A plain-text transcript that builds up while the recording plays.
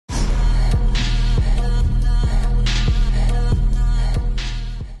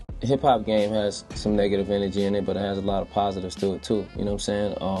hip hop game has some negative energy in it, but it has a lot of positives to it too. You know what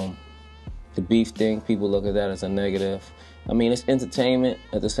I'm saying? The beef thing, people look at that as a negative. I mean, it's entertainment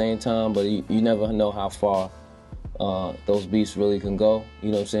at the same time, but you never know how far those beefs really can go. You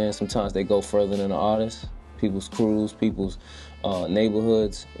know what I'm saying? Sometimes they go further than the artists, people's crews, people's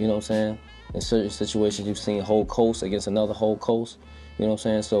neighborhoods. You know what I'm saying? In certain situations, you've seen whole coast against another whole coast. You know what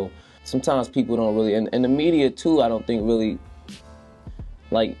I'm saying? So sometimes people don't really, and the media too, I don't think really,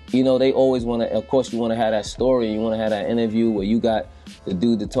 like, you know, they always want to, of course, you want to have that story, you want to have that interview where you got the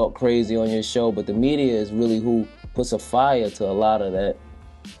dude to talk crazy on your show, but the media is really who puts a fire to a lot of that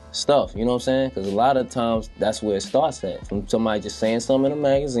stuff, you know what I'm saying? Because a lot of times that's where it starts at, from somebody just saying something in a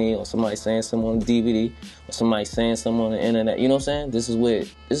magazine, or somebody saying something on DVD, or somebody saying something on the internet, you know what I'm saying? This is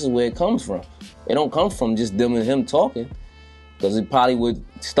where it comes from. It don't come from just them and him talking, because it probably would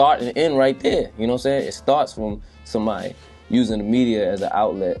start and end right there, you know what I'm saying? It starts from somebody using the media as an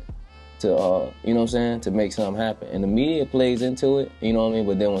outlet to, you know what I'm saying, to make something happen. And the media plays into it, you know what I mean?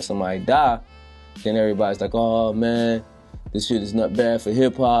 But then when somebody die, then everybody's like, oh, man, this shit is not bad for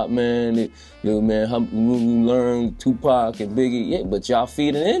hip-hop, man. You know, man, how we learn Tupac and Biggie. Yeah, but y'all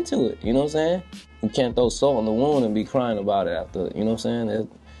feeding into it, you know what I'm saying? You can't throw salt in the wound and be crying about it after, you know what I'm saying?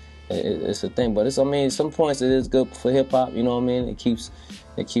 It's a thing. But I mean, some points it is good for hip-hop, you know what I mean? It keeps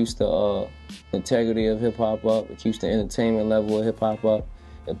the integrity of hip-hop up. It keeps the entertainment level of hip-hop up.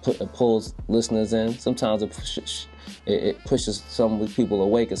 It pulls listeners in. Sometimes it pushes some people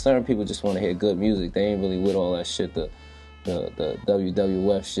away, because certain people just want to hear good music. They ain't really with all that shit, the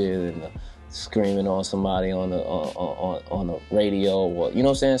WWF shit and the screaming on somebody on the radio, or, you know what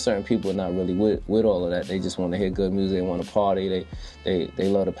I'm saying? Certain people are not really with all of that. They just want to hear good music. They want to party. They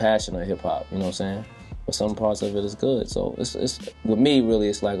love the passion of hip-hop, you know what I'm saying? But some parts of it is good. So it's with me, really,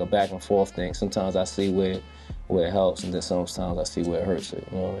 it's like a back and forth thing. Sometimes I see where it helps, and then sometimes I see where it hurts it,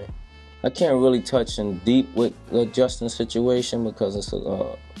 you know what I mean? I can't really touch in deep with the Justin's situation because it's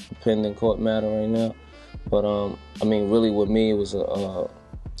a pending court matter right now. But I mean, really, with me, it was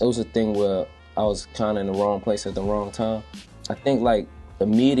a thing where I was kind of in the wrong place at the wrong time. I think like the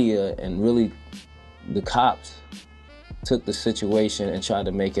media and really the cops took the situation and tried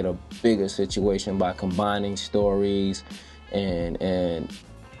to make it a bigger situation by combining stories and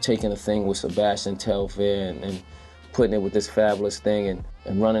taking the thing with Sebastian Telfair and putting it with this Fabolous thing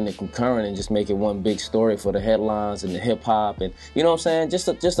and running it concurrent and just make it one big story for the headlines and the hip hop, and you know what I'm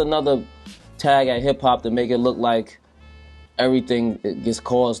saying? Just another tag at hip hop to make it look like everything gets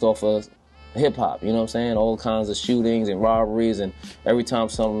caused off of hip hop, you know what I'm saying? All kinds of shootings and robberies, and every time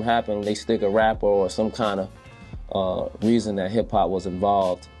something happened, they stick a rapper or some kind of reason that hip hop was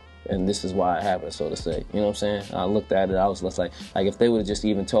involved, and this is why it happened, so to say. You know what I'm saying? I looked at it, I was just like if they would have just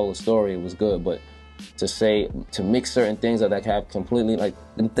even told a story, it was good. But to mix certain things that have completely, like,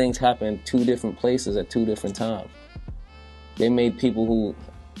 things happen in two different places at two different times. They made people who,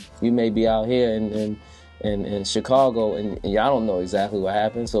 you may be out here in Chicago and y'all don't know exactly what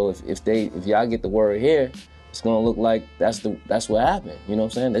happened. So if y'all get the word here, it's gonna look like that's what happened. You know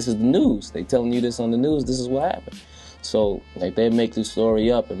what I'm saying? This is the news. They telling you this on the news. This is what happened. So like they make the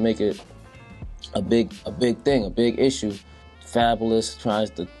story up and make it a big thing, a big issue. Fabolous tries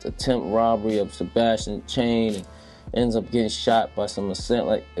to attempt robbery of Sebastian Chain and ends up getting shot by some assent.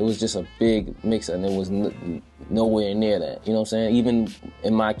 Like, it was just a big mix, and it was nowhere near that. You know what I'm saying? Even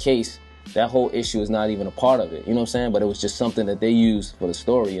in my case, that whole issue is not even a part of it. You know what I'm saying? But it was just something that they used for the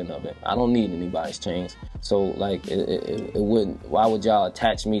story end of it. I don't need anybody's chains. So, like, it wouldn't, why would y'all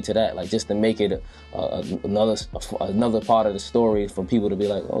attach me to that? Like, just to make it another part of the story for people to be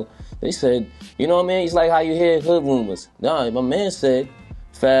like, oh, they said, you know what I mean? It's like how you hear hood rumors. Nah, my man said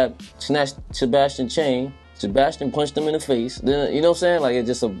Fab snatched Sebastian's chain. Sebastian punched him in the face. Then, you know what I'm saying? Like, it's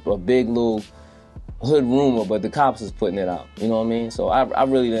just a big little hood rumor, but the cops is putting it out. You know what I mean? So I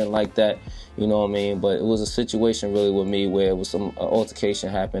really didn't like that. You know what I mean? But it was a situation really with me where it was some altercation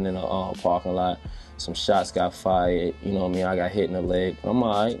happened in a parking lot. Some shots got fired. You know what I mean? I got hit in the leg. I'm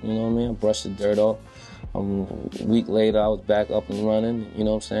all right. You know what I mean? I brushed the dirt off. A week later, I was back up and running. You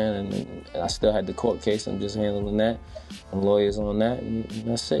know what I'm saying? And I still had the court case. I'm just handling that. And lawyers on that, and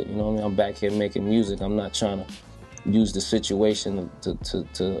that's it. You know what I mean? I'm back here making music. I'm not trying to use the situation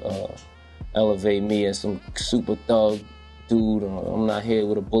to elevate me as some super thug dude. I'm not here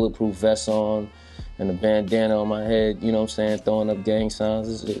with a bulletproof vest on and a bandana on my head, you know what I'm saying, throwing up gang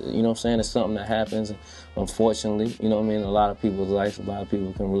signs. You know what I'm saying? It's something that happens, unfortunately. You know what I mean? A lot of people's lives, a lot of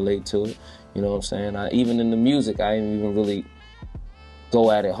people can relate to it. You know what I'm saying? Even in the music, I didn't even really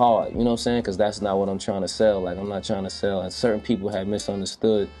go at it hard, you know what I'm saying? Because that's not what I'm trying to sell. Like, I'm not trying to sell. And certain people had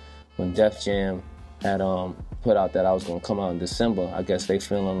misunderstood when Def Jam had put out that I was gonna come out in December. I guess they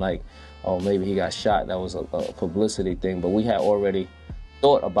feeling like, oh, maybe he got shot. That was a publicity thing. But we had already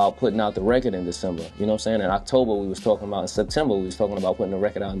thought about putting out the record in December. You know what I'm saying? In October we was talking about, in September we was talking about putting the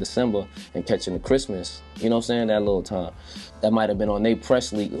record out in December and catching the Christmas. You know what I'm saying? That little time. That might have been on their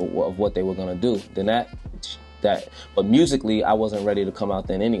press leak of what they were gonna do. Then but musically I wasn't ready to come out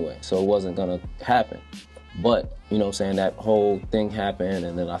then anyway, so it wasn't gonna happen. But, you know what I'm saying, that whole thing happened,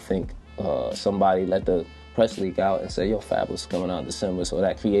 and then I think somebody let the press leak out and say, yo, Fabolous coming out in December, so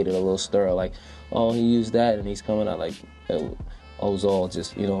that created a little stir, like, oh, he used that and he's coming out, like, it was all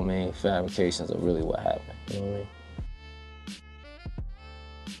just, you know what I mean, fabrications of really what happened, you know what I mean?